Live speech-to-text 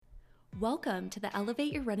Welcome to the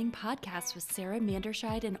Elevate Your Running podcast with Sarah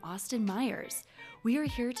Manderscheid and Austin Myers. We are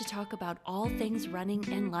here to talk about all things running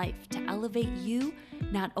and life to elevate you,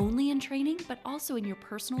 not only in training, but also in your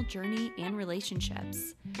personal journey and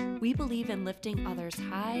relationships. We believe in lifting others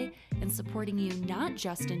high and supporting you not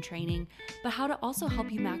just in training, but how to also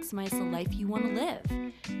help you maximize the life you want to live.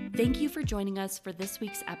 Thank you for joining us for this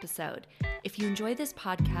week's episode. If you enjoy this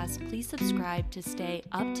podcast, please subscribe to stay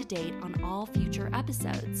up to date on all future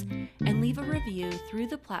episodes and leave a review through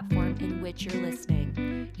the platform in which you're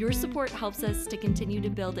listening. Your support helps us to continue to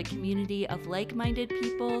build a community of like-minded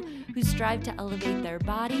people who strive to elevate their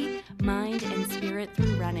body, mind, and spirit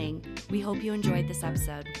through running. We hope you enjoyed this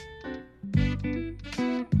episode.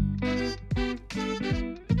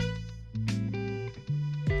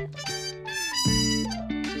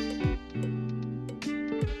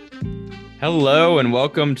 Hello and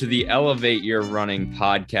welcome to the Elevate Your Running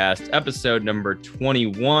podcast, episode number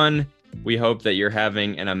 21. We hope that you're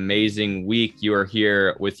having an amazing week. You are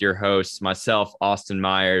here with your hosts, myself, Austin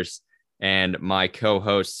Myers, and my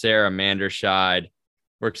co-host, Sarah Manderscheid.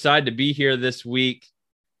 We're excited to be here this week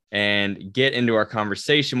and get into our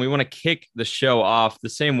conversation. We want to kick the show off the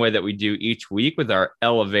same way that we do each week with our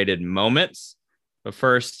elevated moments. But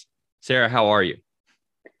first, Sarah, how are you?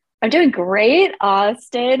 I'm doing great,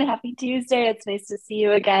 Austin. Happy Tuesday. It's nice to see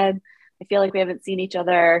you again. I feel like we haven't seen each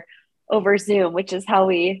other over Zoom, which is how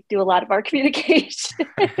we do a lot of our communication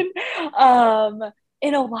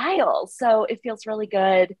in a while. So it feels really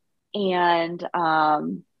good. And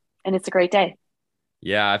it's a great day.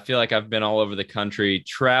 Yeah, I feel like I've been all over the country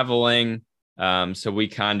traveling. So we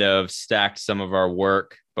kind of stacked some of our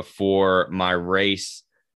work before my race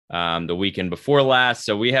the weekend before last.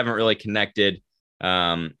 So we haven't really connected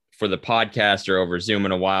for the podcast or over Zoom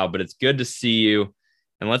in a while, but it's good to see you.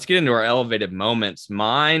 And let's get into our elevated moments.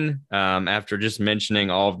 Mine, after just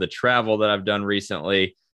mentioning all of the travel that I've done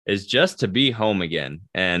recently, is just to be home again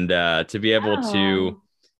and to be able to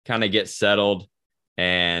kind of get settled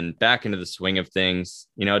and back into the swing of things.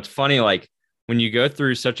 You know, it's funny, like when you go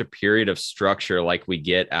through such a period of structure like we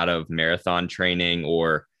get out of marathon training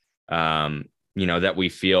or, that we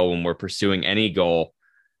feel when we're pursuing any goal,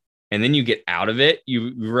 and then you get out of it,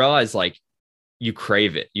 you realize like you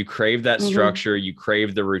crave it. You crave that structure. You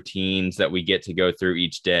crave the routines that we get to go through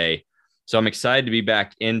each day. So I'm excited to be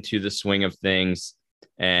back into the swing of things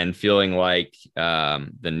and feeling like the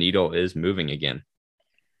needle is moving again.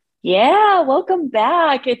 Yeah, welcome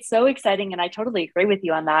back. It's so exciting. And I totally agree with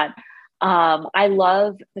you on that. I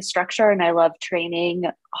love the structure and I love training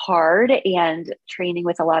hard and training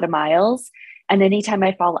with a lot of miles. And anytime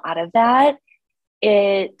I fall out of that,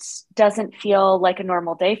 it doesn't feel like a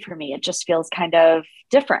normal day for me. It just feels kind of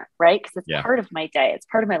different, right? Because it's part of my day. It's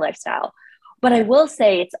part of my lifestyle. But I will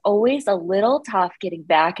say it's always a little tough getting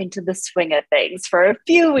back into the swing of things for a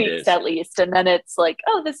few weeks at least. And then it's like,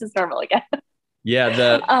 oh, this is normal again. Yeah,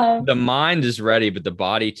 the mind is ready, but the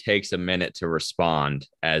body takes a minute to respond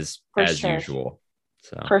as usual.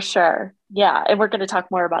 So. For sure. Yeah. And we're going to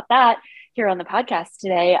talk more about that here on the podcast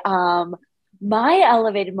today. My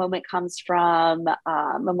elevated moment comes from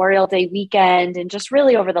Memorial Day weekend and just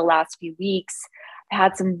really over the last few weeks. I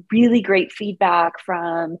had some really great feedback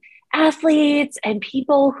from athletes and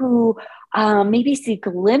people who maybe see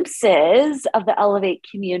glimpses of the Elevate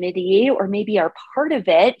community or maybe are part of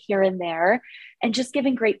it here and there, and just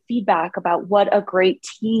giving great feedback about what a great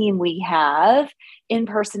team we have in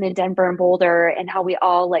person in Denver and Boulder and how we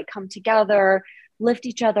all like come together, lift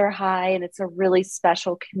each other high, and it's a really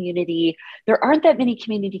special community. There aren't that many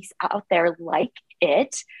communities out there like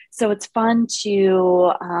it, so it's fun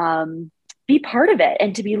to be part of it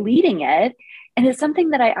and to be leading it. And it's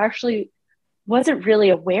something that I actually wasn't really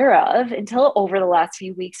aware of until over the last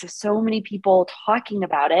few weeks of so many people talking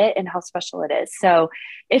about it and how special it is. So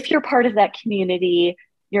if you're part of that community,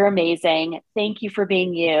 you're amazing. Thank you for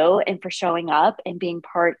being you and for showing up and being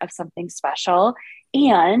part of something special.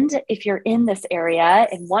 And if you're in this area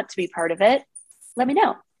and want to be part of it, let me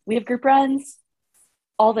know. We have group runs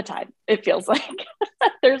all the time. It feels like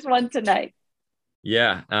there's one tonight.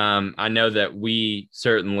 Yeah. I know that we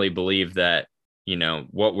certainly believe that,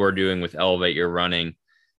 what we're doing with Elevate Your Running,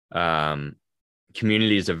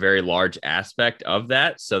 community is a very large aspect of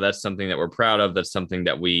that. So that's something that we're proud of. That's something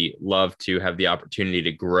that we love to have the opportunity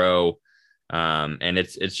to grow. And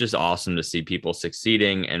it's just awesome to see people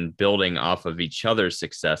succeeding and building off of each other's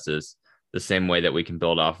successes the same way that we can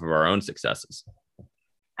build off of our own successes.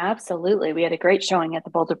 Absolutely. We had a great showing at the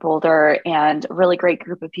Boulder and a really great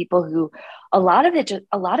group of people who a lot of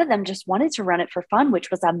them just wanted to run it for fun, which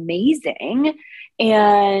was amazing.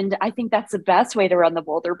 And I think that's the best way to run the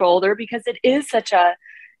Boulder because it is such a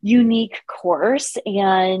unique course,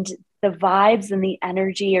 and the vibes and the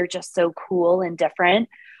energy are just so cool and different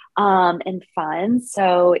and fun.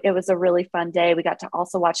 So it was a really fun day. We got to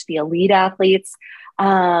also watch the elite athletes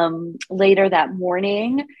later that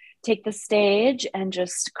morning take the stage and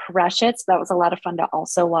just crush it. So that was a lot of fun to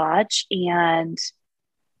also watch, and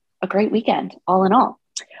a great weekend all in all.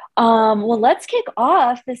 Well, let's kick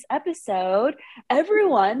off this episode.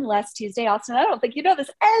 Everyone last Tuesday, Austin, I don't think you know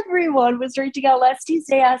this, everyone was reaching out last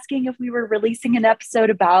Tuesday asking if we were releasing an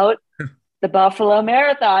episode about the Buffalo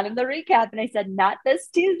Marathon and the recap. And I said, not this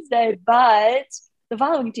Tuesday, but the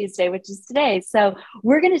following Tuesday, which is today. So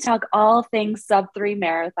we're going to talk all things Sub-3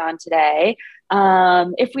 marathon today.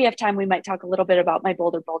 If we have time, we might talk a little bit about my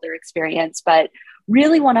Boulder experience, but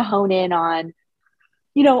really want to hone in on,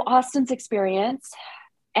 Austin's experience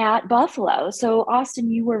at Buffalo. So Austin,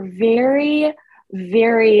 you were very,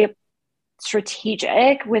 very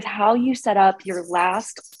strategic with how you set up your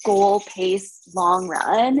last goal pace long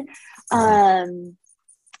run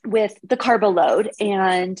with the carbo load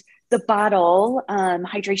and the bottle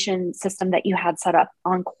hydration system that you had set up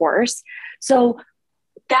on course. So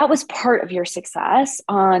that was part of your success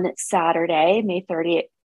on Saturday, May 30th,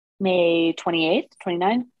 May 28th,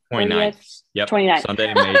 29th? 29th. Yep. 29th.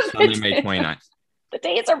 Sunday, May 29th. The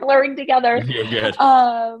days are blurring together. You're good.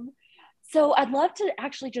 So I'd love to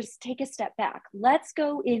actually just take a step back. Let's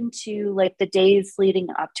go into like the days leading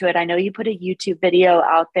up to it. I know you put a YouTube video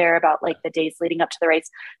out there about like the days leading up to the race.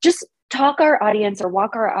 Just walk our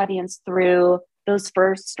audience through those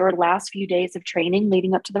first or last few days of training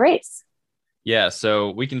leading up to the race. Yeah,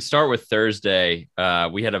 so we can start with Thursday.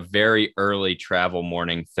 We had a very early travel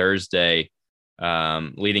morning Thursday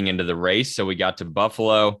leading into the race. So we got to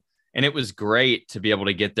Buffalo, and it was great to be able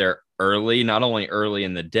to get there early, not only early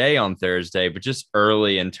in the day on Thursday, but just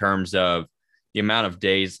early in terms of the amount of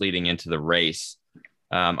days leading into the race.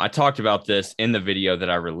 I talked about this in the video that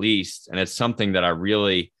I released, and it's something that I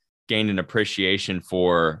really gained an appreciation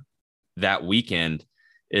for that weekend,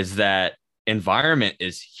 is that environment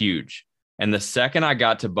is huge. And the second I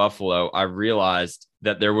got to Buffalo, I realized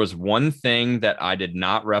that there was one thing that I did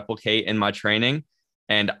not replicate in my training,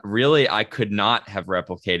 and really I could not have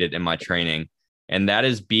replicated in my training. And that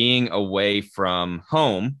is being away from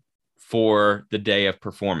home for the day of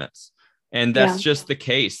performance. And that's just the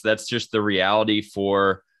case. That's just the reality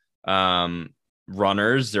for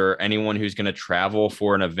runners or anyone who's going to travel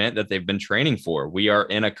for an event that they've been training for. We are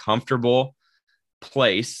in a comfortable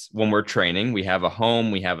place when we're training. We have a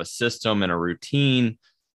home, we have a system and a routine.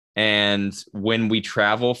 And when we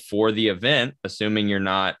travel for the event, assuming you're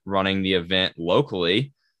not running the event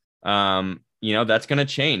locally, that's going to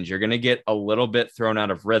change. You're going to get a little bit thrown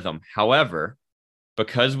out of rhythm. However,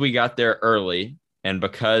 because we got there early and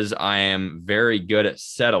because I am very good at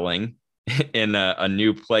settling in a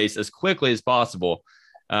new place as quickly as possible,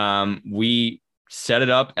 we set it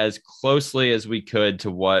up as closely as we could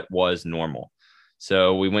to what was normal.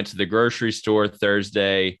 So we went to the grocery store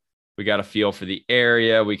Thursday. We got a feel for the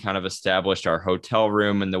area. We kind of established our hotel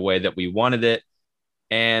room in the way that we wanted it.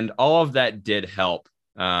 And all of that did help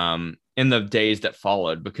in the days that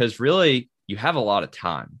followed, because really you have a lot of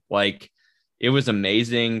time. Like, it was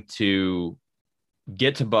amazing to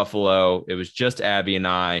get to Buffalo. It was just Abby and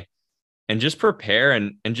I, and just prepare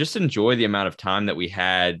and just enjoy the amount of time that we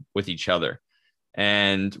had with each other.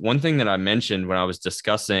 And one thing that I mentioned when I was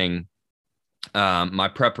discussing my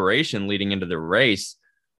preparation leading into the race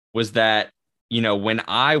was that, when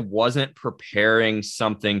I wasn't preparing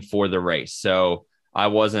something for the race, so I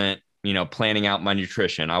wasn't, planning out my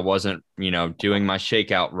nutrition, I wasn't, doing my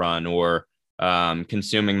shakeout run or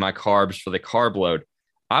consuming my carbs for the carb load,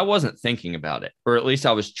 I wasn't thinking about it, or at least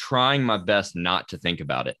I was trying my best not to think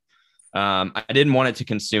about it. I didn't want it to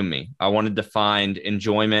consume me. I wanted to find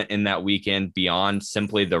enjoyment in that weekend beyond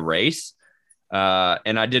simply the race.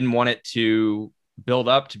 And I didn't want it to build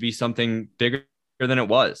up to be something bigger than it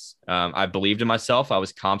was. I believed in myself. I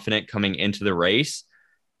was confident coming into the race.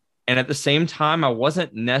 And at the same time, I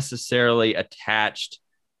wasn't necessarily attached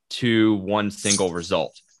to one single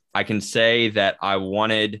result. I can say that I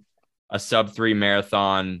wanted a Sub-3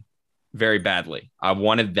 marathon very badly. I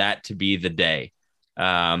wanted that to be the day.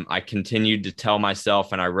 I continued to tell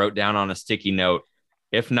myself, and I wrote down on a sticky note,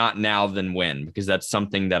 if not now, then when, because that's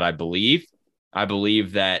something that I believe. I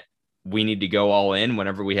believe that we need to go all in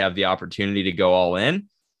whenever we have the opportunity to go all in.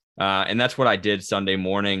 And that's what I did Sunday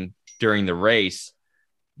morning during the race.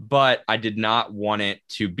 But I did not want it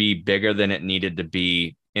to be bigger than it needed to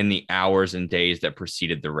be in the hours and days that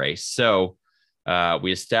preceded the race. So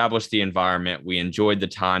we established the environment. We enjoyed the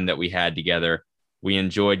time that we had together. We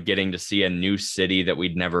enjoyed getting to see a new city that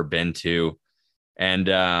we'd never been to.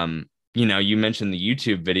 And, you mentioned the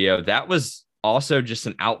YouTube video. That was also just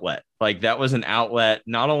an outlet. Like that was an outlet,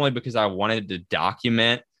 not only because I wanted to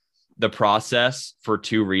document the process for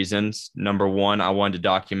two reasons. Number one, I wanted to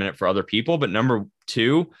document it for other people, but number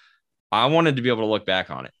two, I wanted to be able to look back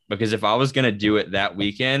on it, because if I was going to do it that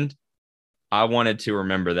weekend, I wanted to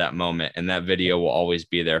remember that moment, and that video will always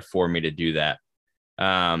be there for me to do that.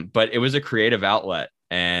 But it was a creative outlet,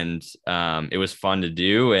 and it was fun to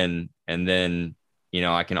do. And then,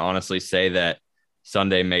 I can honestly say that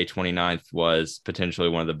Sunday, May 29th was potentially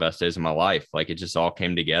one of the best days of my life. Like it just all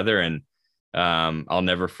came together, and I'll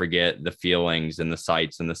never forget the feelings and the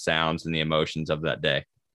sights and the sounds and the emotions of that day.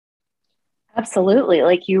 Absolutely.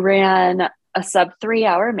 Like you ran a sub-3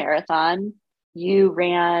 hour marathon. You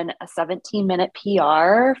ran a 17-minute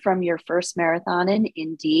PR from your first marathon in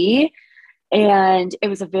Indy. And it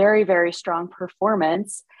was a very, very strong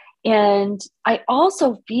performance. And I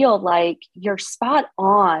also feel like you're spot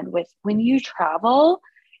on with when you travel,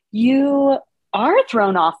 you are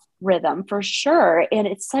thrown off rhythm for sure. And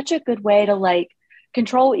it's such a good way to like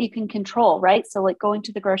control what you can control, right? So like going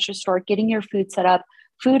to the grocery store, getting your food set up.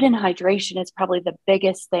 Food and hydration is probably the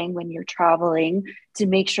biggest thing when you're traveling, to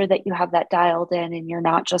make sure that you have that dialed in and you're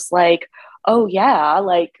not just like, oh yeah,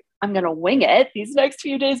 like I'm going to wing it these next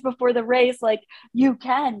few days before the race. Like you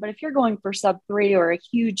can, but if you're going for sub-3 or a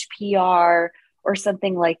huge PR or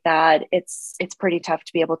something like that, it's pretty tough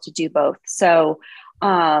to be able to do both. So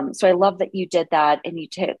I love that you did that and you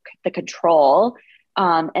took the control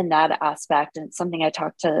in that aspect. And it's something I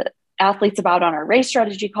talk to athletes about on our race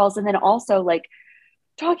strategy calls. And then also like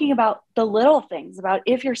talking about the little things about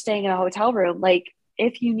if you're staying in a hotel room, like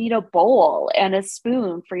if you need a bowl and a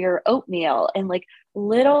spoon for your oatmeal, and like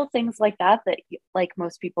little things like that like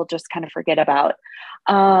most people just kind of forget about.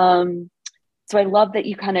 So I love that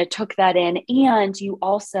you kind of took that in, and you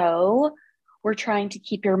also were trying to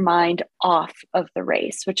keep your mind off of the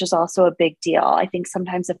race, which is also a big deal. I think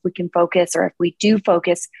sometimes if we can focus, or if we do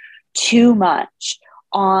focus too much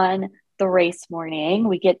on the race morning,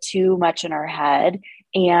 we get too much in our head,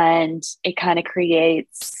 and it kind of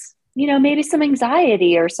creates, maybe some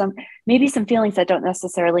anxiety or maybe some feelings that don't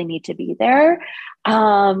necessarily need to be there.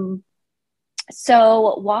 So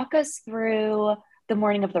walk us through the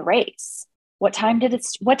morning of the race. What time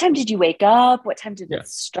did you wake up? What time did it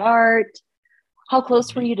start? How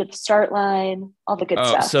close were you to the start line? All the good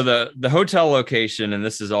stuff. So the hotel location, and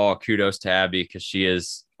this is all kudos to Abby, because she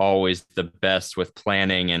is always the best with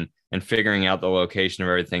planning and figuring out the location of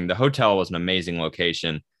everything. The hotel was an amazing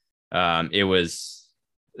location. It was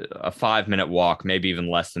a 5-minute walk, maybe even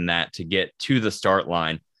less than that, to get to the start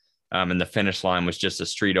line. And the finish line was just a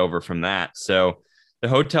street over from that. So the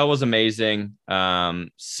hotel was amazing.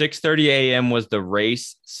 6:30 a.m. was the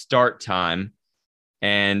race start time.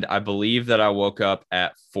 And I believe that I woke up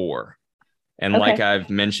at 4. And like I've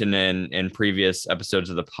mentioned in previous episodes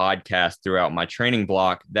of the podcast throughout my training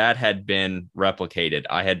block, that had been replicated.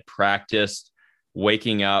 I had practiced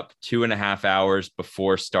waking up 2.5 hours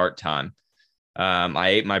before start time. I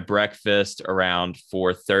ate my breakfast around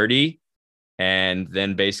 4:30, and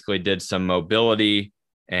then basically did some mobility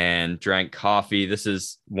and drank coffee. This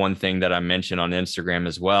is one thing that I mentioned on Instagram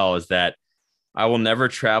as well, is that I will never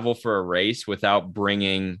travel for a race without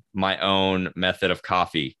bringing my own method of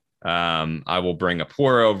coffee. I will bring a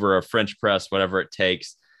pour over, a French press, whatever it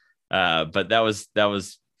takes. But that was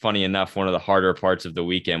funny enough. One of the harder parts of the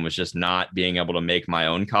weekend was just not being able to make my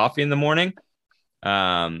own coffee in the morning.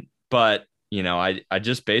 But I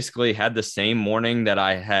just basically had the same morning that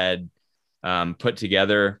I had put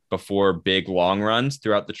together before big long runs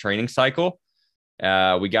throughout the training cycle.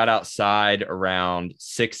 We got outside around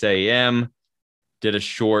 6 a.m., did a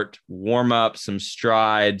short warm up, some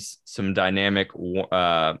strides, some dynamic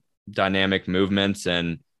movements,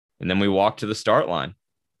 and then we walked to the start line.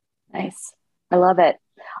 Nice. I love it.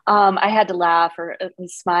 I had to laugh or at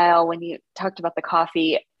least smile when you talked about the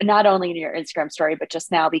coffee, not only in your Instagram story, but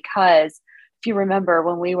just now, because if you remember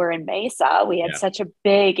when we were in Mesa, we had such a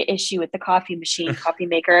big issue with the coffee machine, coffee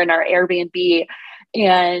maker in our Airbnb.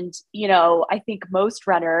 And, I think most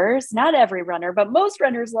runners, not every runner, but most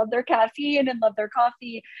runners love their caffeine and love their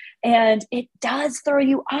coffee. And it does throw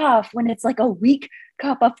you off when it's like a weak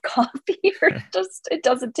cup of coffee, or it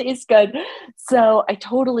doesn't taste good. So I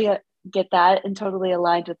totally get that and totally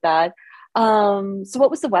aligned with that. So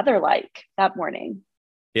what was the weather like that morning?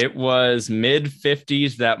 It was mid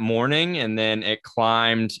 50s that morning, and then it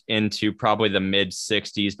climbed into probably the mid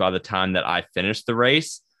 60s by the time that I finished the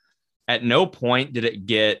race. At no point did it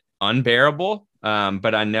get unbearable,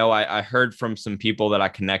 but I know I heard from some people that I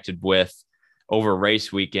connected with over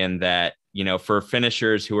race weekend that, for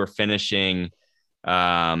finishers who are finishing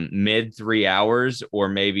mid 3 hours or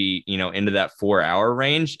maybe, into that 4 hour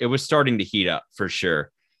range, it was starting to heat up for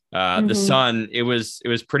sure. The sun, it was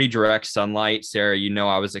pretty direct sunlight. Sarah,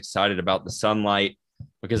 I was excited about the sunlight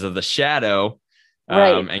because of the shadow,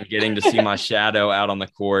 Right. and getting to see my shadow out on the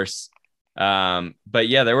course. But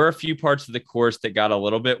yeah, there were a few parts of the course that got a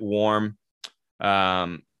little bit warm,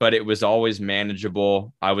 but it was always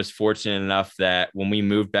manageable. I was fortunate enough that when we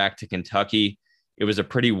moved back to Kentucky, it was a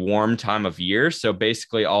pretty warm time of year. So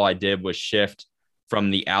basically all I did was shift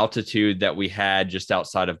from the altitude that we had just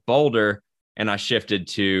outside of Boulder, and I shifted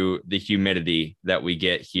to the humidity that we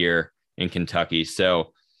get here in Kentucky.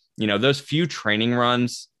 So, those few training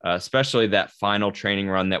runs, especially that final training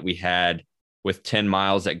run that we had with 10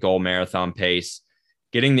 miles at goal marathon pace,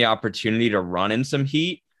 getting the opportunity to run in some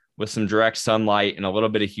heat with some direct sunlight and a little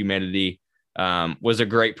bit of humidity, was a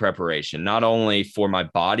great preparation, not only for my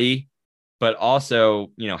body, but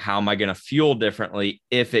also, how am I going to fuel differently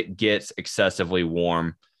if it gets excessively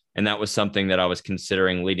warm? And that was something that I was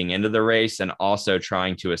considering leading into the race and also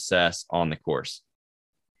trying to assess on the course.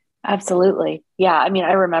 Absolutely. Yeah. I mean,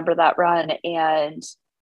 I remember that run and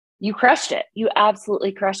you crushed it. You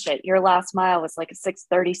absolutely crushed it. Your last mile was like a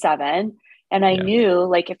 6:37. And I knew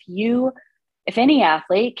like if any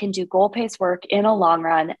athlete can do goal pace work in a long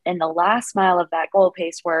run and the last mile of that goal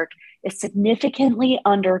pace work is significantly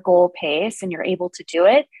under goal pace and you're able to do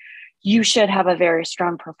it, you should have a very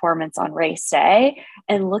strong performance on race day.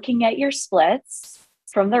 And looking at your splits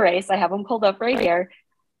from the race, I have them pulled up right here.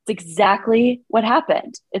 It's exactly what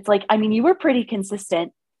happened. It's like, I mean, you were pretty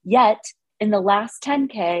consistent, yet in the last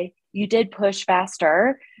 10K, you did push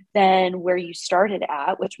faster than where you started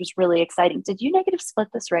at, which was really exciting. Did you negative split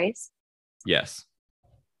this race? Yes.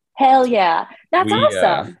 Hell yeah. That's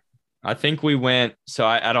awesome. I think we went, so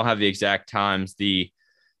I don't have the exact times. The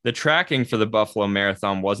tracking for the Buffalo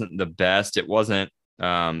Marathon wasn't the best. It wasn't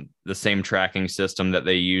the same tracking system that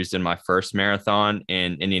they used in my first marathon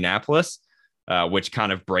in Indianapolis, which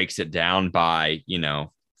kind of breaks it down by,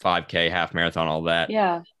 5K, half marathon, all that.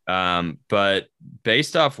 Yeah. But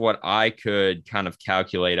based off what I could kind of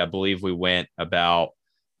calculate, I believe we went about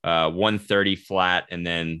 130 flat and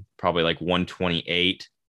then probably like 128.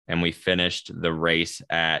 And we finished the race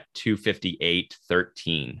at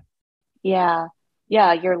 2:58:13. Yeah.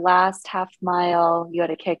 Yeah. Your last half mile, you had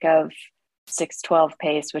a kick of 6:12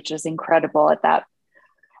 pace, which is incredible at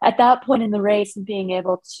that point in the race, and being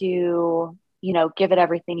able to, give it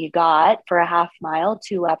everything you got for a half mile,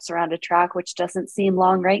 2 laps around a track, which doesn't seem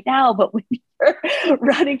long right now, but when you're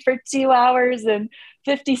running for 2 hours and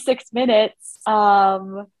 56 minutes,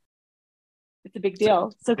 it's a big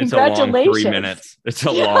deal. So congratulations. It's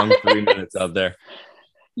a long 3 minutes out there.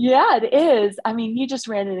 Yeah, it is. I mean, you just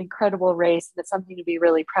ran an incredible race. That's something to be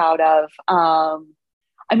really proud of.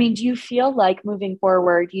 I mean, do you feel like moving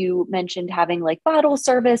forward, you mentioned having like bottle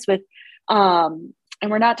service with, and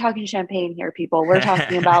we're not talking champagne here, people. We're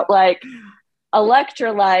talking about like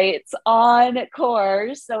electrolytes on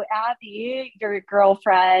course. So Abby, your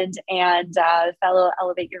girlfriend and fellow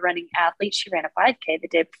Elevate Your Running athlete, she ran a 5K the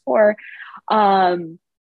day before.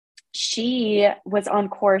 She was on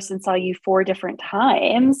course and saw you 4 different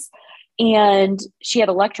times, and she had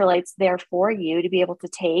electrolytes there for you to be able to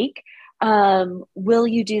take. Will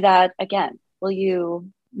you do that again? Will you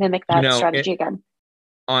mimic that strategy again?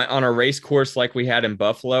 On a race course like we had in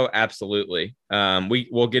Buffalo? Absolutely.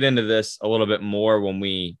 We'll get into this a little bit more when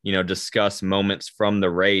we, discuss moments from the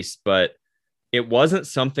race, but it wasn't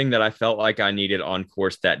something that I felt like I needed on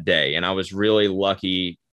course that day. And I was really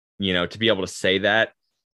lucky, to be able to say that.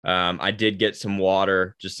 I did get some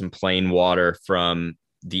water, just some plain water from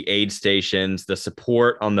the aid stations. The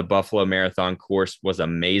support on the Buffalo Marathon course was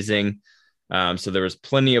amazing. So there was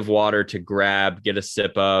plenty of water to grab, get a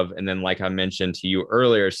sip of. And then, like I mentioned to you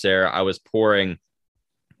earlier, Sarah, I was pouring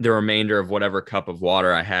the remainder of whatever cup of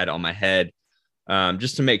water I had on my head,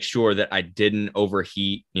 just to make sure that I didn't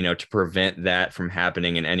overheat, to prevent that from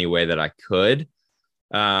happening in any way that I could.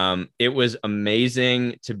 It was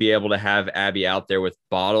amazing to be able to have Abby out there with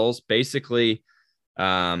bottles. Basically,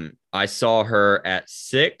 I saw her at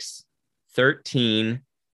 6, 13,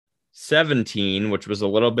 17, which was a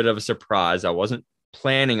little bit of a surprise. I wasn't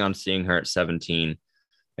planning on seeing her at 17.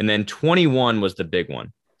 And then 21 was the big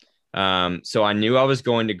one. So I knew I was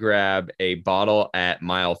going to grab a bottle at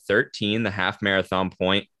mile 13, the half marathon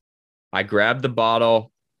point. I grabbed the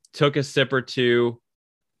bottle, took a sip or two.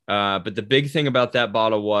 But the big thing about that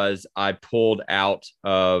bottle was I pulled out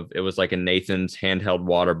it was like a Nathan's handheld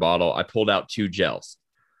water bottle. I pulled out 2 gels.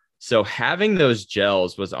 So having those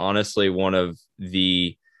gels was honestly one of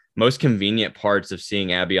the most convenient parts of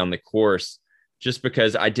seeing Abby on the course, just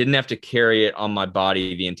because I didn't have to carry it on my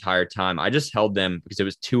body the entire time. I just held them because it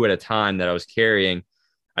was 2 at a time that I was carrying.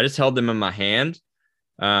 I just held them in my hand.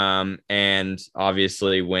 And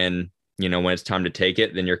obviously when it's time to take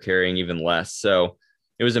it, then you're carrying even less. So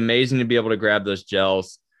it was amazing to be able to grab those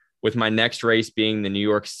gels. With my next race being the New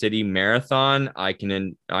York City Marathon, I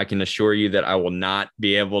can assure you that I will not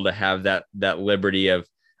be able to have that liberty of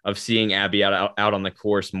seeing Abby out on the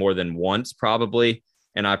course more than once, probably.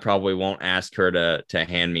 And I probably won't ask her to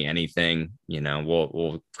hand me anything.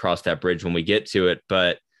 We'll cross that bridge when we get to it.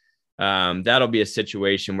 But that'll be a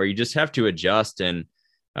situation where you just have to adjust. And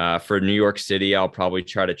for New York City, I'll probably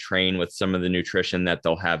try to train with some of the nutrition that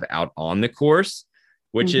they'll have out on the course,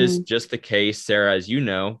 which is just the case, Sarah, as you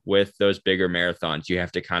know, with those bigger marathons. You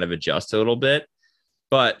have to kind of adjust a little bit.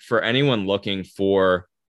 But for anyone looking for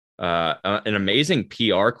an amazing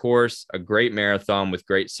PR course, a great marathon with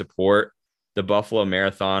great support, the Buffalo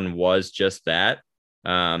Marathon was just that.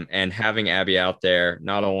 And having Abby out there,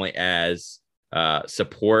 not only as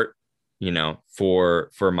support, for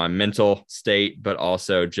my mental state, but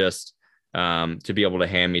also just to be able to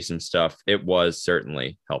hand me some stuff, it was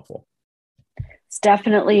certainly helpful. It's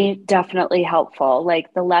definitely helpful.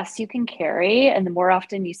 Like, the less you can carry and the more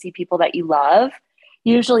often you see people that you love,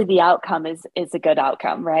 usually the outcome is a good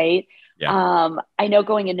outcome, right? Yeah. I know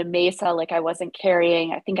going into Mesa, like, I wasn't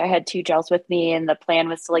carrying, I think I had 2 gels with me, and the plan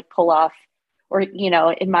was to like pull off, or,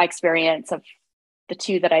 in my experience of the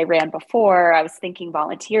 2 that I ran before, I was thinking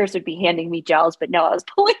volunteers would be handing me gels, but no, I was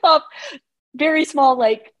pulling off very small,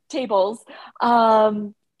 like, tables.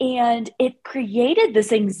 And it created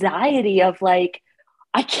this anxiety of like,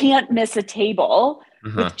 I can't miss a table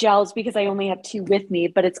with gels because I only have 2 with me.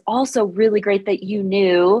 But it's also really great that you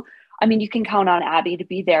knew, I mean, you can count on Abby to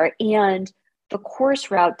be there. And the course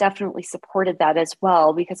route definitely supported that as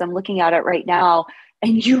well, because I'm looking at it right now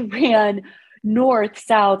and you ran north,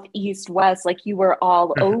 south, east, west, like you were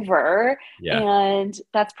all over. Yeah. And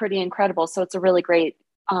that's pretty incredible. So it's a really great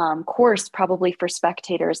course probably for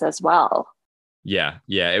spectators as well. Yeah.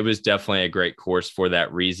 It was definitely a great course for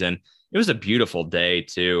that reason. It was a beautiful day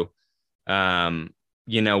too. I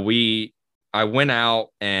went out,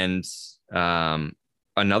 and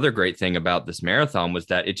another great thing about this marathon was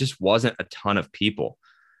that it just wasn't a ton of people.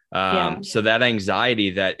 So that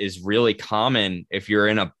anxiety that is really common if you're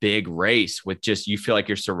in a big race with just, you feel like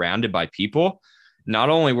you're surrounded by people. Not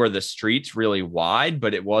only were the streets really wide,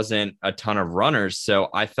 but it wasn't a ton of runners. So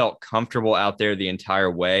I felt comfortable out there the entire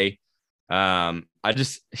way. The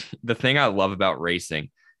thing I love about racing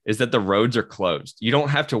is that the roads are closed. You don't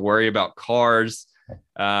have to worry about cars.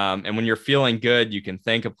 And when you're feeling good, you can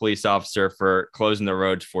thank a police officer for closing the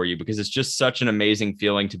roads for you, because it's just such an amazing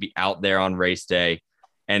feeling to be out there on race day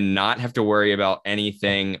and not have to worry about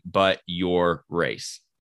anything but your race.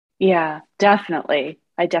 Yeah, definitely.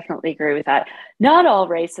 I definitely agree with that. Not all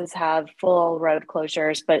races have full road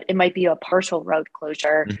closures, but it might be a partial road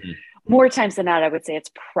closure. More times than not, I would say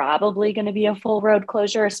it's probably going to be a full road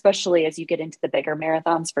closure, especially as you get into the bigger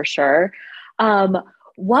marathons for sure.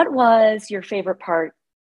 What was your favorite part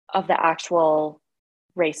of the actual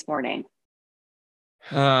race morning?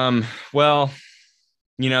 Well,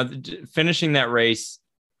 finishing that race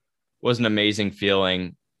was an amazing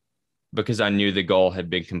feeling because I knew the goal had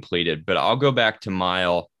been completed. But I'll go back to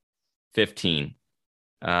mile 15.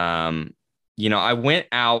 I went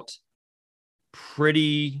out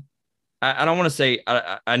pretty, I don't want to say,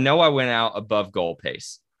 I know I went out above goal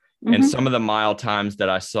pace. And some of the mile times that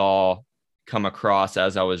I saw come across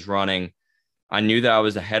as I was running, I knew that I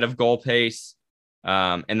was ahead of goal pace,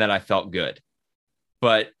 and that I felt good.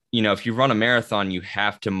 But, if you run a marathon, you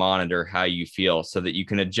have to monitor how you feel so that you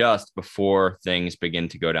can adjust before things begin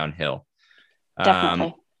to go downhill.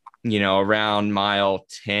 Definitely. Around mile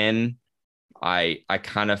 10, I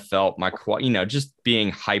kind of felt my quad, just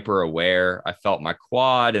being hyper aware. I felt my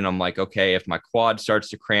quad, and I'm like, okay, if my quad starts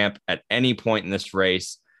to cramp at any point in this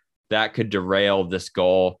race, that could derail this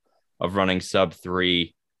goal of running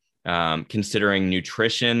sub-3. Considering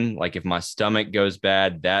nutrition, like if my stomach goes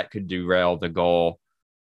bad, that could derail the goal.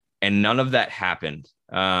 And none of that happened.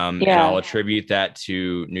 And I'll attribute that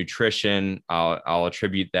to nutrition. I'll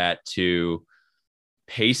attribute that to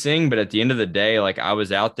pacing. But at the end of the day, like, I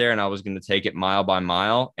was out there and I was going to take it mile by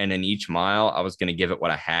mile. And in each mile, I was going to give it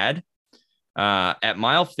what I had. At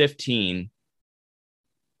mile 15,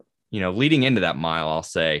 leading into that mile, I'll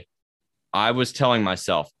say, I was telling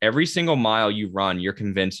myself, every single mile you run, you're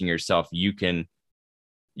convincing yourself you can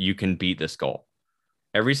beat this goal.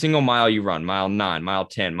 Every single mile you run, mile 9, mile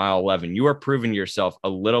 10, mile 11, you are proving yourself a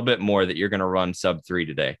little bit more that you're going to run sub-3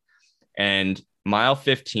 today. And mile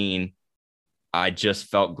 15, I just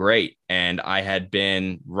felt great. And I had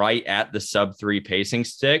been right at the sub-3 pacing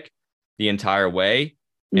stick the entire way.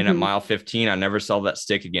 And at mile 15, I never saw that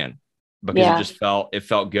stick again because it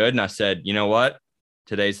felt good. And I said, you know what?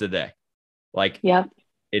 Today's the day. Like,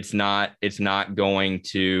 it's not going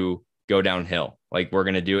to go downhill. Like, we're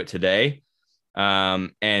going to do it today.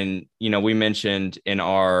 And, we mentioned in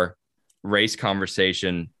our race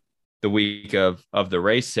conversation the week of the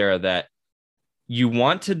race, Sarah, that you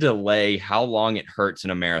want to delay how long it hurts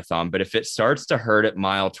in a marathon. But if it starts to hurt at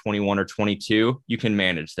mile 21 or 22, you can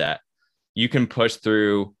manage that. You can push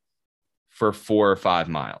through for 4 or 5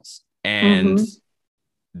 miles. And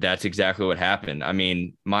that's exactly what happened. I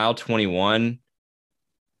mean, mile 21,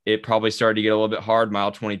 it probably started to get a little bit hard.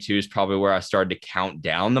 Mile 22 is probably where I started to count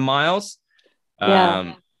down the miles.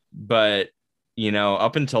 But,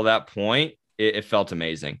 up until that point, it felt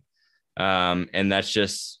amazing. And that's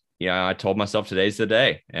just, I told myself today's the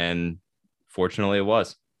day. And fortunately it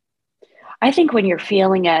was. I think when you're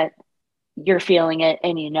feeling it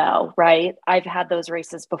and right? I've had those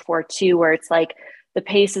races before too, where it's like the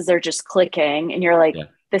paces are just clicking and you're like,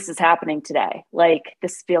 this is happening today. Like,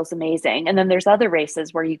 this feels amazing. And then there's other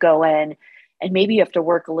races where you go in and maybe you have to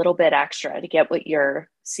work a little bit extra to get what you're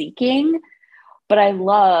seeking. But I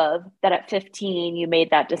love that at 15, you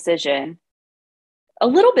made that decision a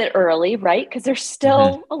little bit early, right? Because there's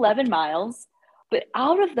still 11 miles. But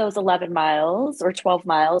out of those 11 miles or 12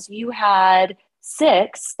 miles, you had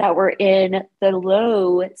 6 that were in the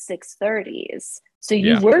low 6:30s. So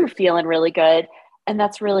you were feeling really good. And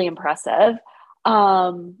that's really impressive.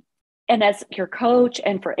 And as your coach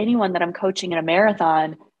and for anyone that I'm coaching in a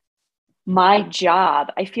marathon, my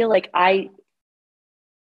job, I feel like I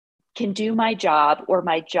can do my job, or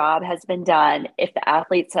my job has been done if the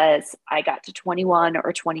athlete says I got to 21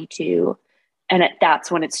 or 22 and that's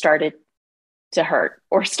when it started to hurt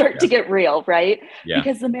or start to get real, right?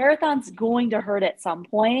 Because the marathon's going to hurt at some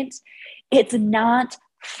point. It's not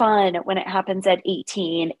fun when it happens at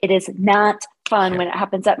 18. It is not fun when it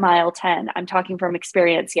happens at mile 10. I'm talking from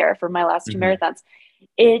experience here for my last 2 marathons.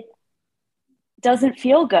 It doesn't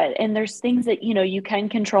feel good. And there's things that, you can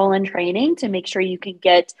control in training to make sure you can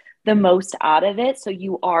get the most out of it. So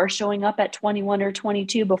you are showing up at 21 or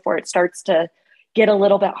 22 before it starts to get a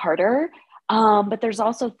little bit harder. But there's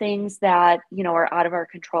also things that, are out of our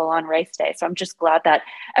control on race day. So I'm just glad that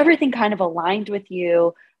everything kind of aligned with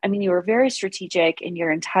you. I mean, you were very strategic in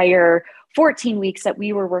your entire 14 weeks that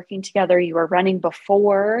we were working together. You were running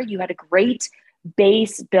before. You had a great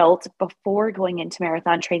base built before going into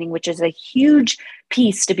marathon training, which is a huge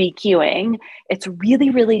piece to be queuing. It's really,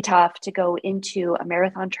 really tough to go into a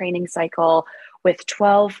marathon training cycle with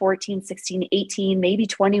 12, 14, 16, 18, maybe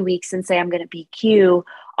 20 weeks and say, I'm going to BQ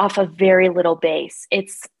off a very little base.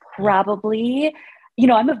 It's probably,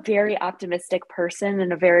 I'm a very optimistic person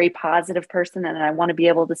and a very positive person. And I want to be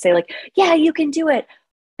able to say like, yeah, you can do it.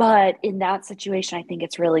 But in that situation, I think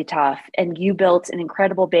it's really tough. And you built an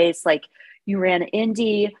incredible base. Like, you ran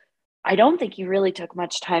Indy. I don't think you really took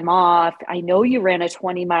much time off. I know you ran a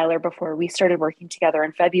 20 miler before we started working together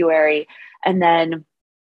in February, and then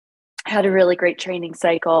had a really great training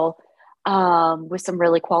cycle with some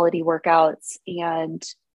really quality workouts. And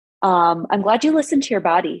I'm glad you listened to your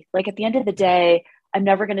body. Like, at the end of the day, I'm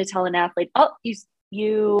never going to tell an athlete, oh,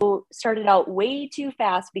 you started out way too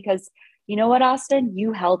fast, because you know what, Austin,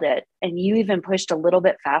 you held it and you even pushed a little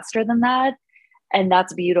bit faster than that. And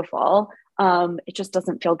that's beautiful. It just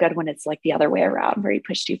doesn't feel good when it's like the other way around, where you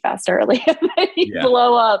push too fast early and then you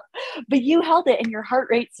blow up. But you held it, and your heart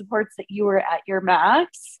rate supports that you were at your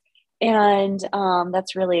max. And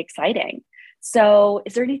that's really exciting. So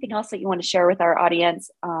is there anything else that you want to share with our audience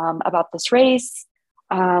about this race,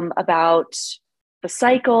 about the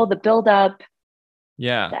cycle, the buildup, the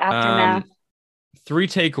aftermath? 3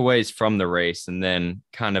 takeaways from the race, and then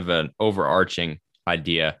kind of an overarching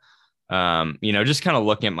idea. Just kind of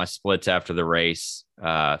looking at my splits after the race,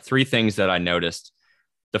 3 things that I noticed.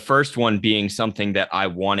 The first one being something that I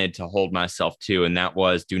wanted to hold myself to, and that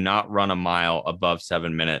was do not run a mile above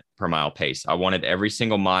 7 minute per mile pace. I wanted every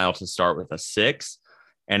single mile to start with a 6,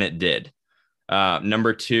 and it did.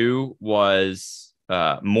 Number 2 was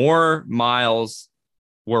more miles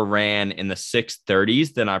were ran in the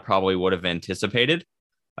 6:30s than I probably would have anticipated.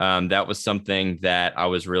 That was something that I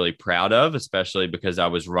was really proud of, especially because I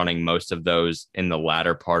was running most of those in the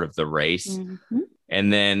latter part of the race.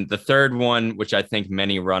 And then the third one, which I think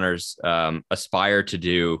many runners aspire to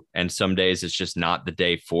do, and some days it's just not the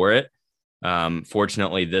day for it.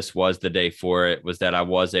 Fortunately, this was the day for it, was that I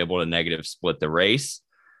was able to negative split the race.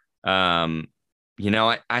 I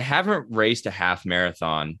haven't raced a half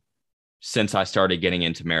marathon since I started getting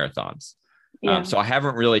into marathons. Yeah. So I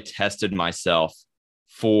haven't really tested myself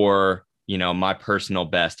for, my personal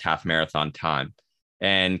best half marathon time.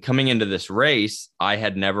 And coming into this race, I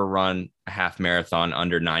had never run a half marathon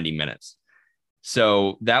under 90 minutes.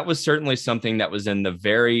 So that was certainly something that was in the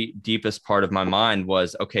very deepest part of my mind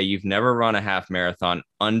was, okay, you've never run a half marathon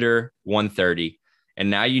under 1:30, and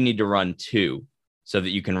now you need to run 2 so that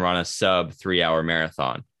you can run a sub 3-hour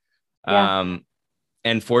marathon. Yeah.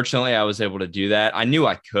 And fortunately, I was able to do that. I knew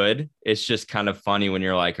I could. It's just kind of funny when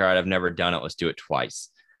you're like, all right, I've never done it. Let's do it twice.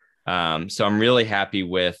 So I'm really happy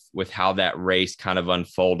with how that race kind of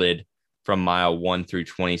unfolded from mile 1 through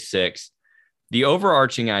 26. The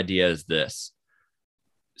overarching idea is this: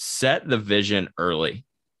 set the vision early.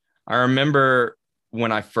 I remember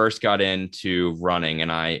when I first got into running,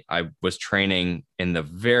 and I was training in the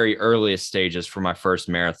very earliest stages for my first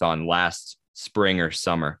marathon last spring or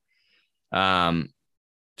summer.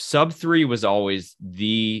 Sub-3 was always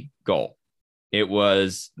the goal. It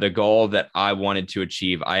was the goal that I wanted to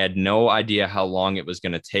achieve. I had no idea how long it was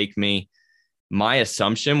going to take me. My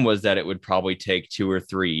assumption was that it would probably take 2 or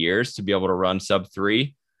 3 years to be able to run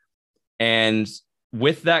Sub-3. And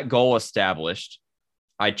with that goal established,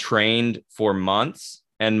 I trained for months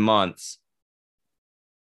and months.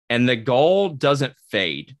 And the goal doesn't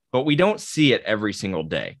fade, but we don't see it every single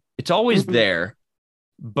day. It's always there.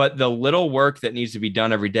 But the little work that needs to be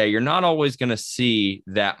done every day, you're not always going to see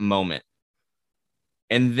that moment.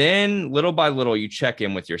 And then little by little, you check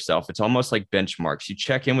in with yourself. It's almost like benchmarks. You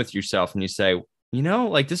check in with yourself and you say,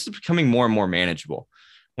 like this is becoming more and more manageable.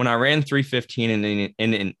 When I ran 3:15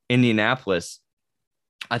 in Indianapolis,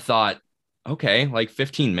 I thought, okay, like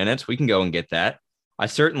 15 minutes, we can go and get that. I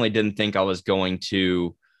certainly didn't think I was going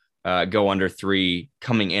to go under 3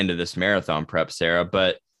 coming into this marathon prep, Sarah.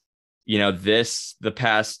 But, the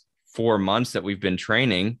past 4 months that we've been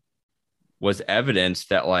training was evidence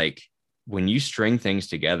that like when you string things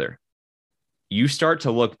together, you start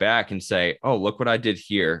to look back and say, oh, look what I did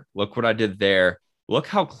here. Look what I did there. Look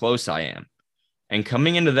how close I am. And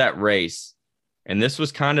coming into that race, and this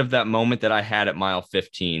was kind of that moment that I had at mile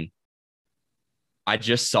 15, I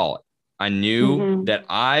just saw it. I knew that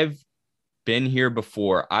I've been here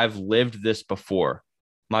before. I've lived this before.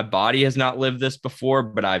 My body has not lived this before,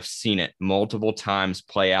 but I've seen it multiple times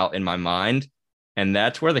play out in my mind. And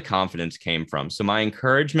that's where the confidence came from. So my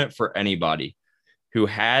encouragement for anybody who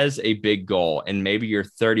has a big goal, and maybe you're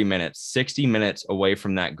 30 minutes, 60 minutes away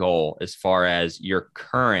from that goal as far as your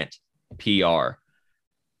current PR,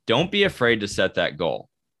 don't be afraid to set that goal.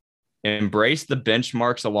 Embrace the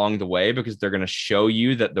benchmarks along the way because they're going to show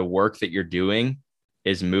you that the work that you're doing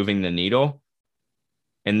is moving the needle.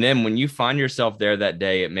 And then when you find yourself there that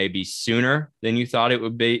day, it may be sooner than you thought it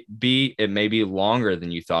would be. It may be longer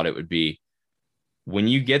than you thought it would be. When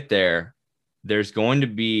you get there, there's going to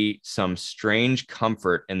be some strange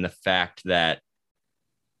comfort in the fact that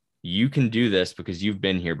you can do this because you've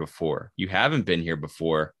been here before. You haven't been here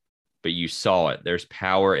before, but you saw it. There's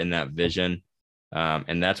power in that vision.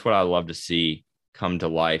 And that's what I love to see come to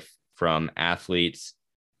life from athletes.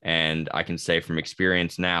 And I can say from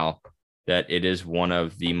experience now that it is one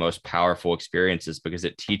of the most powerful experiences because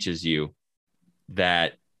it teaches you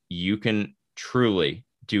that you can truly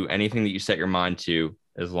do anything that you set your mind to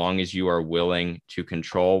as long as you are willing to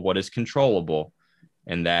control what is controllable.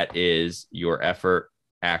 And that is your effort,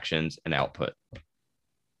 actions, and output.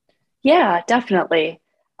 Yeah, definitely.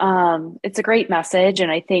 It's a great message.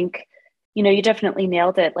 And I think, you definitely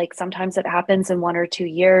nailed it. Like sometimes it happens in 1 or 2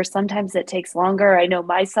 years. Sometimes it takes longer. I know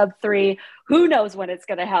my Sub-3, who knows when it's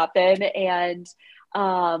going to happen. And,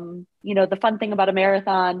 the fun thing about a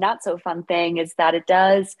marathon, not so fun thing, is that it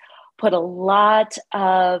does put a lot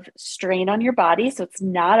of strain on your body. So it's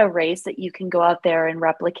not a race that you can go out there and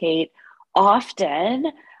replicate often.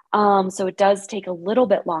 So it does take a little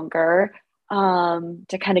bit longer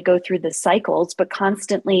to kind of go through the cycles, but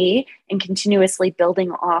constantly and continuously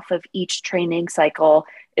building off of each training cycle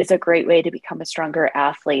is a great way to become a stronger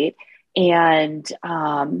athlete. And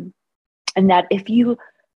that if you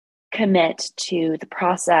commit to the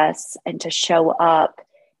process and to show up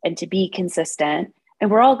and to be consistent,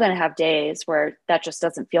 and we're all going to have days where that just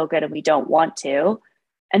doesn't feel good and we don't want to,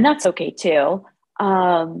 and that's okay too.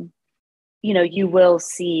 You will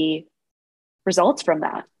see results from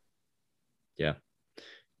that.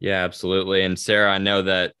 Yeah, absolutely. And Sarah, I know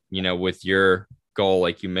that, with your goal,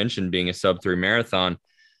 like you mentioned, being a Sub-3 marathon,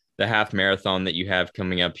 the half marathon that you have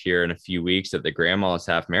coming up here in a few weeks at the Grandma's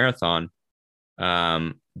Half Marathon,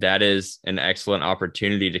 that is an excellent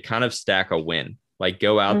opportunity to kind of stack a win, like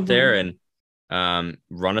go out there and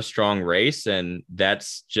run a strong race. And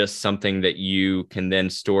that's just something that you can then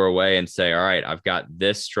store away and say, all right, I've got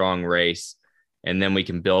this strong race And then we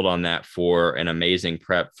can build on that for an amazing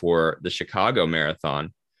prep for the Chicago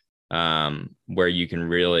Marathon, where you can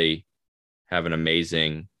really have an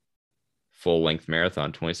amazing full length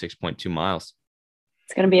marathon, 26.2 miles.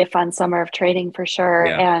 It's going to be a fun summer of training for sure.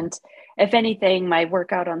 Yeah. And if anything, my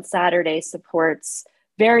workout on Saturday supports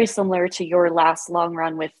very similar to your last long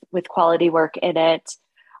run with quality work in it.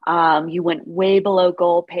 You went way below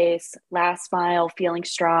goal pace, last mile, feeling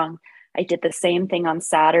strong. I did the same thing on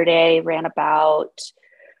Saturday, ran about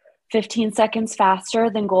 15 seconds faster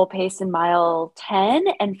than goal pace in mile 10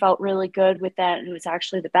 and felt really good with that. And it was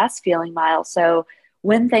actually the best feeling mile. So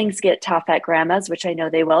when things get tough at Grandma's, which I know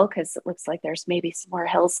they will, because it looks like there's maybe some more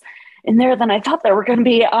hills in there than I thought there were going to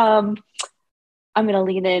be, I'm going to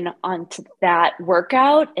lean in onto that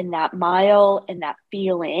workout and that mile and that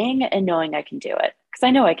feeling and knowing I can do it, because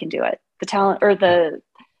I know I can do it. The talent or the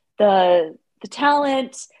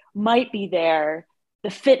talent might be there. The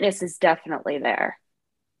fitness is definitely there.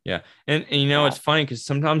 Yeah. And it's funny because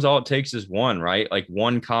sometimes all it takes is one, right? Like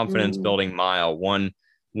one confidence building mile, one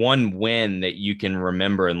win that you can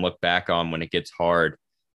remember and look back on when it gets hard.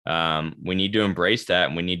 We need to embrace that,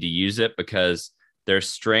 and we need to use it because there's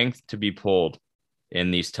strength to be pulled in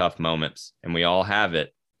these tough moments, and we all have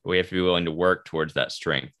it. We have to be willing to work towards that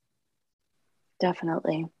strength.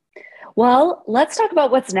 Definitely. Well, let's talk about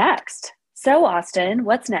what's next. So Austin,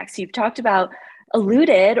 what's next? You've talked about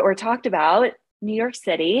New York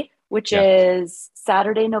City, which is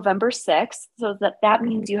Saturday, November 6th. So that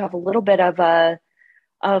means you have a little bit of a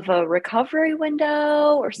recovery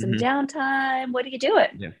window or some downtime. What are you doing?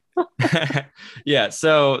 Yeah. Yeah.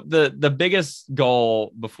 So the biggest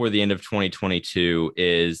goal before the end of 2022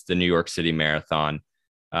 is the New York City Marathon,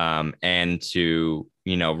 and to,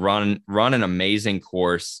 run an amazing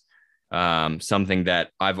course, something that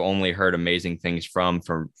I've only heard amazing things from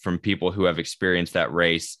people who have experienced that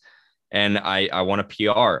race. And I want a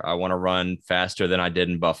PR. I want to run faster than I did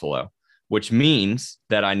in Buffalo, which means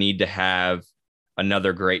that I need to have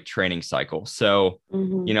another great training cycle. So,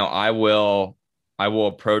 I will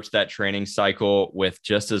approach that training cycle with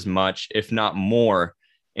just as much, if not more,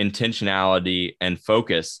 intentionality and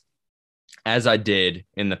focus as I did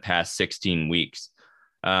in the past 16 weeks.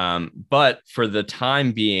 But for the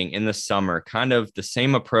time being in the summer, kind of the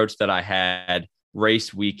same approach that I had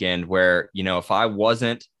race weekend, where, if I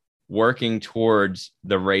wasn't working towards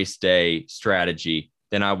the race day strategy,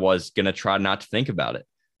 then I was going to try not to think about it.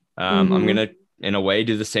 I'm going to, in a way,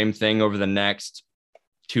 do the same thing over the next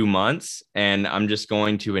 2 months. And I'm just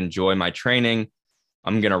going to enjoy my training.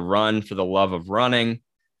 I'm going to run for the love of running.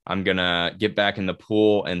 I'm going to get back in the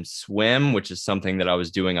pool and swim, which is something that I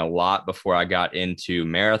was doing a lot before I got into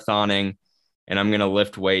marathoning. And I'm going to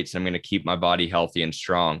lift weights. I'm going to keep my body healthy and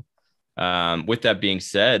strong. With that being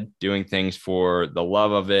said, doing things for the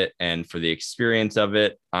love of it and for the experience of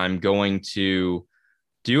it, I'm going to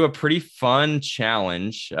do a pretty fun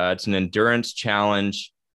challenge. It's an endurance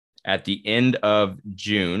challenge at the end of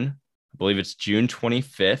June. I believe it's June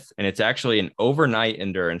 25th, and it's actually an overnight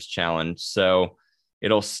endurance challenge. So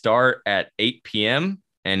it'll start at 8 p.m.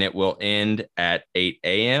 and it will end at 8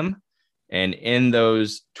 a.m. And in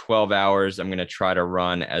those 12 hours, I'm going to try to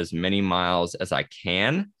run as many miles as I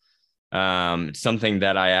can. It's something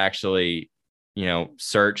that I actually,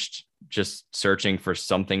 searching for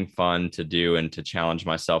something fun to do and to challenge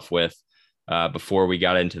myself with before we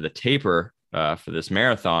got into the taper for this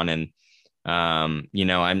marathon. And, I'm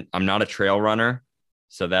not a trail runner,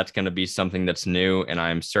 so that's going to be something that's new. And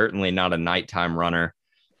I'm certainly not a nighttime runner,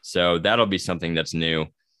 so that'll be something that's new.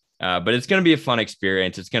 But it's going to be a fun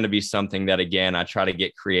experience. It's going to be something that, again, I try to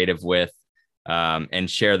get creative with and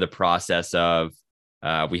share the process of.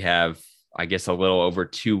 We have, I guess, a little over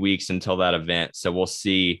 2 weeks until that event. So we'll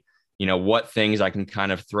see, what things I can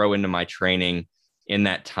kind of throw into my training in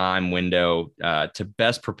that time window to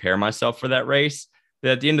best prepare myself for that race. But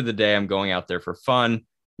at the end of the day, I'm going out there for fun.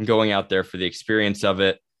 I'm going out there for the experience of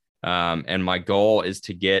it. And my goal is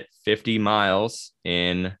to get 50 miles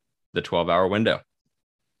in the 12-hour window.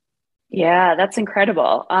 Yeah, that's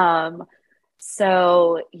incredible.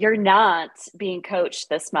 So you're not being coached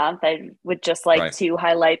this month. I would just like to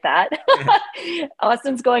highlight that.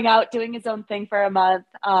 Austin's going out, doing his own thing for a month,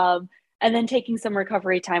 and then taking some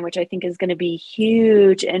recovery time, which I think is going to be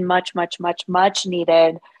huge and much, much, much, much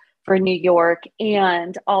needed for New York.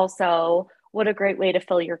 And also, what a great way to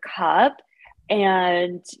fill your cup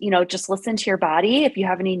and, just listen to your body. If you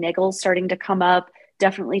have any niggles starting to come up,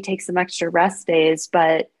 definitely take some extra rest days.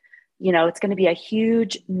 But it's going to be a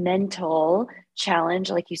huge mental challenge,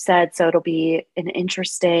 like you said. So it'll be an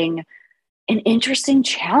interesting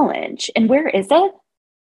challenge. And where is it?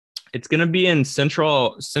 It's going to be in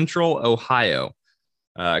central Ohio.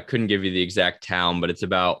 I couldn't give you the exact town, but it's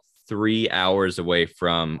about 3 hours away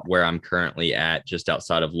from where I'm currently at, just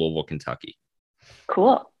outside of Louisville, Kentucky.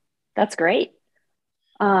 Cool. That's great.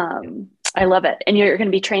 I love it. And you're going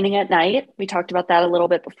to be training at night. We talked about that a little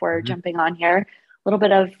bit before jumping on here. A little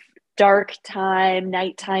bit of dark time,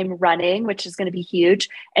 nighttime running, which is going to be huge.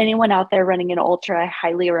 Anyone out there running an ultra, I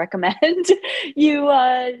highly recommend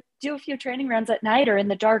you do a few training runs at night or in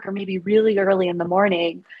the dark, or maybe really early in the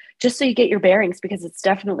morning, just so you get your bearings, because it's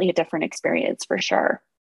definitely a different experience for sure.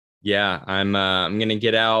 Yeah, I'm going to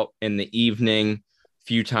get out in the evening a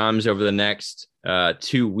few times over the next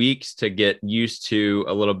 2 weeks to get used to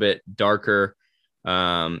a little bit darker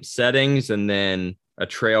settings, and then a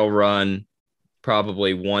trail run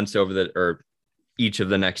probably once or each of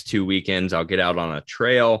the next 2 weekends. I'll get out on a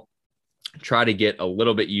trail, try to get a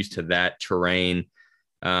little bit used to that terrain.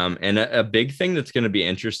 And a big thing that's going to be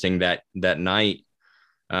interesting that night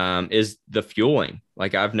is the fueling.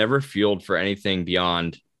 Like, I've never fueled for anything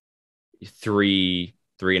beyond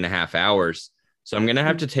 3.5 hours. So I'm going to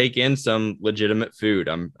have to take in some legitimate food.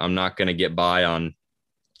 I'm not going to get by on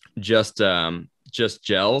just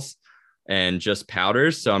gels and just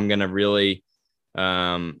powders. So I'm going to really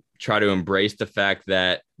try to embrace the fact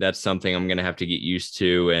that that's something I'm going to have to get used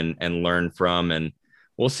to and learn from. And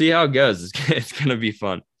we'll see how it goes. It's going to be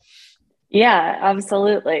fun. Yeah,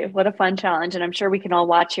 absolutely. What a fun challenge. And I'm sure we can all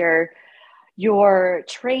watch your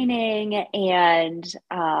training and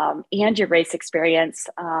your race experience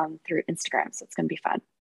through Instagram. So it's going to be fun.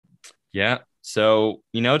 Yeah. So,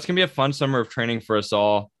 it's going to be a fun summer of training for us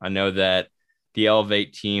all. I know that the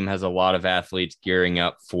Elevate team has a lot of athletes gearing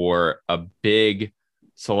up for a big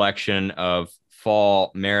selection of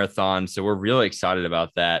fall marathons. So we're really excited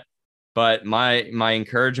about that. But my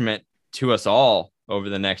encouragement to us all over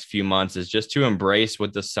the next few months is just to embrace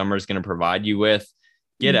what the summer is going to provide you with.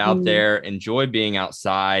 Get out there, enjoy being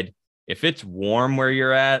outside. If it's warm where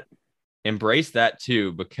you're at, embrace that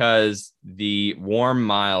too, because the warm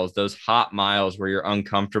miles, those hot miles where you're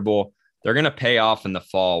uncomfortable, they're going to pay off in the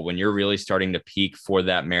fall when you're really starting to peak for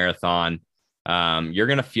that marathon. You're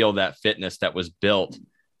going to feel that fitness that was built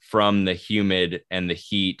from the humid and the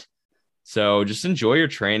heat. So just enjoy your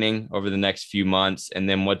training over the next few months. And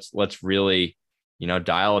then let's really,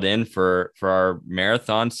 dial it in for our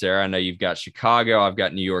marathon. Sarah, I know you've got Chicago, I've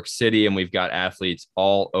got New York City, and we've got athletes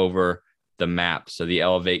all over the map. So the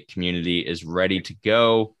Elevate community is ready to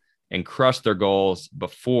go and crush their goals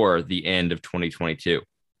before the end of 2022.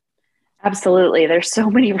 Absolutely. There's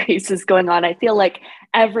so many races going on. I feel like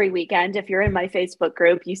every weekend, if you're in my Facebook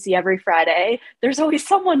group, you see every Friday, there's always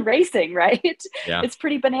someone racing, right? Yeah. It's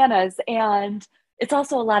pretty bananas. And it's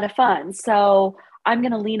also a lot of fun. So I'm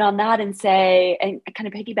going to lean on that and say, and kind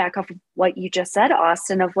of piggyback off of what you just said,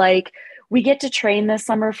 Austin, of like, we get to train this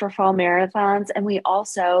summer for fall marathons, and we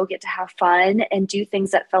also get to have fun and do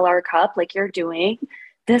things that fill our cup like you're doing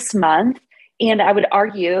this month. And I would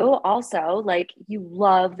argue also, like, you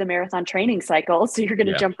love the marathon training cycle. So you're going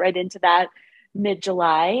to jump right into that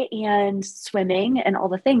mid-July and swimming and all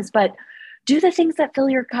the things. But do the things that fill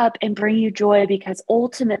your cup and bring you joy, because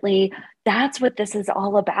ultimately that's what this is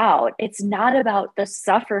all about. It's not about the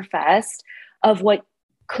suffer fest of what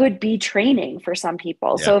could be training for some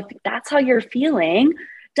people. Yeah. So if that's how you're feeling,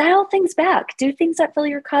 dial things back. Do things that fill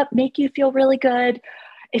your cup, make you feel really good.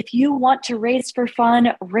 If you want to race for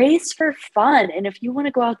fun, race for fun. And if you want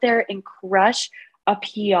to go out there and crush a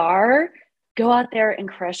PR, go out there and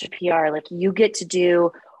crush a PR. Like, you get to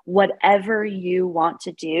do whatever you want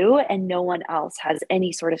to do, and no one else has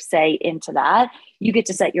any sort of say into that. You get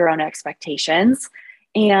to set your own expectations.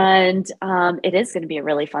 And it is going to be a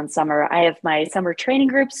really fun summer. I have my summer training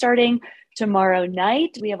group starting tomorrow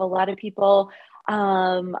night. We have a lot of people, a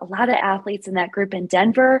lot of athletes in that group in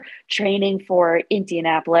Denver training for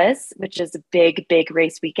Indianapolis, which is a big, big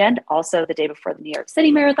race weekend. Also the day before the New York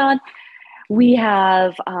City Marathon. We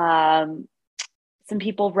have some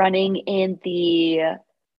people running in the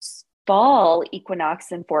fall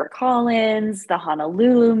equinox in Fort Collins, the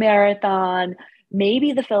Honolulu Marathon,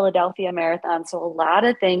 maybe the Philadelphia Marathon. So a lot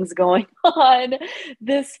of things going on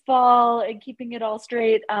this fall and keeping it all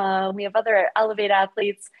straight. We have other Elevate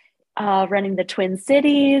athletes running the Twin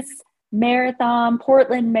Cities Marathon,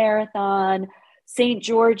 Portland Marathon, St.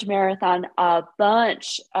 George Marathon, a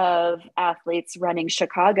bunch of athletes running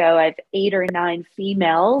Chicago. I have 8 or 9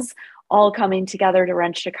 females all coming together to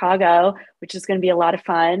run Chicago, which is going to be a lot of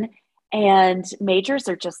fun. And majors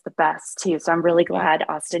are just the best too. So I'm really glad,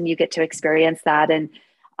 Austin, you get to experience that and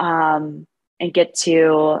get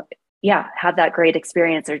to, have that great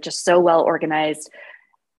experience. They're just so well organized.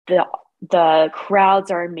 The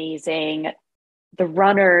crowds are amazing. The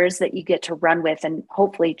runners that you get to run with and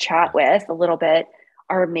hopefully chat with a little bit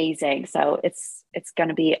are amazing. So it's going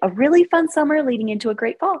to be a really fun summer leading into a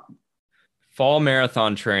great fall. Fall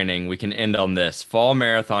marathon training, we can end on this. Fall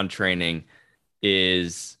marathon training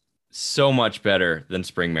is so much better than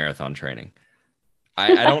spring marathon training.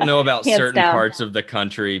 I don't know about certain parts of the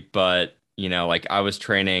country, but like I was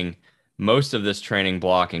training most of this training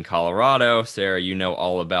block in Colorado. Sarah, you know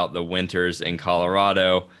all about the winters in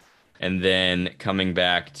Colorado. And then coming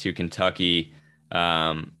back to Kentucky,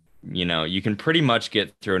 you can pretty much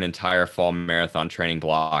get through an entire fall marathon training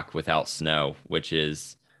block without snow, which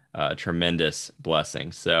is a tremendous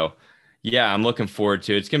blessing. So yeah, I'm looking forward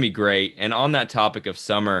to it. It's going to be great. And on that topic of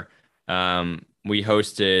summer, we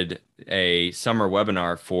hosted a summer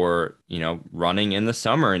webinar for, running in the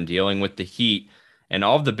summer and dealing with the heat and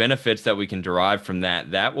all of the benefits that we can derive from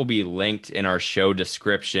that. That will be linked in our show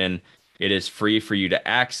description. It is free for you to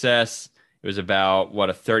access. It was about,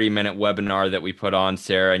 a 30-minute webinar that we put on,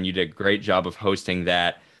 Sarah, and you did a great job of hosting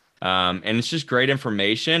that. And it's just great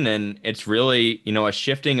information. And it's really, a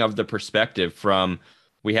shifting of the perspective from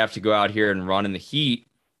we have to go out here and run in the heat,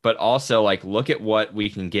 but also like look at what we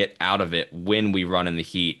can get out of it when we run in the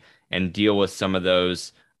heat and deal with some of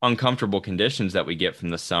those uncomfortable conditions that we get from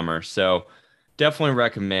the summer. So definitely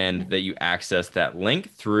recommend that you access that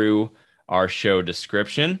link through our show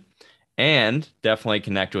description, and definitely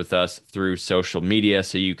connect with us through social media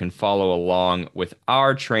so you can follow along with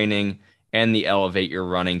our training and the Elevate Your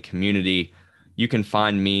Running community. You can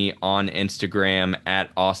find me on Instagram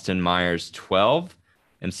at Austin Myers 12.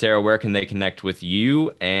 And Sarah, where can they connect with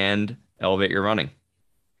you and Elevate Your Running?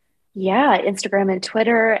 Yeah, Instagram and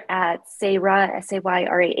Twitter at Sarah,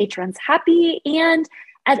 SAYRAH Runs Happy, and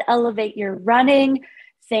at Elevate Your Running.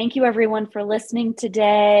 Thank you, everyone, for listening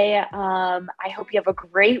today. I hope you have a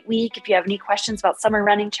great week. If you have any questions about summer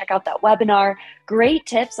running, check out that webinar. Great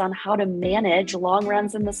tips on how to manage long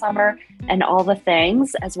runs in the summer and all the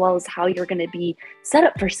things, as well as how you're going to be set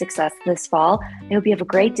up for success this fall. I hope you have a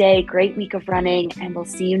great day, great week of running, and we'll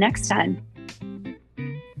see you next time.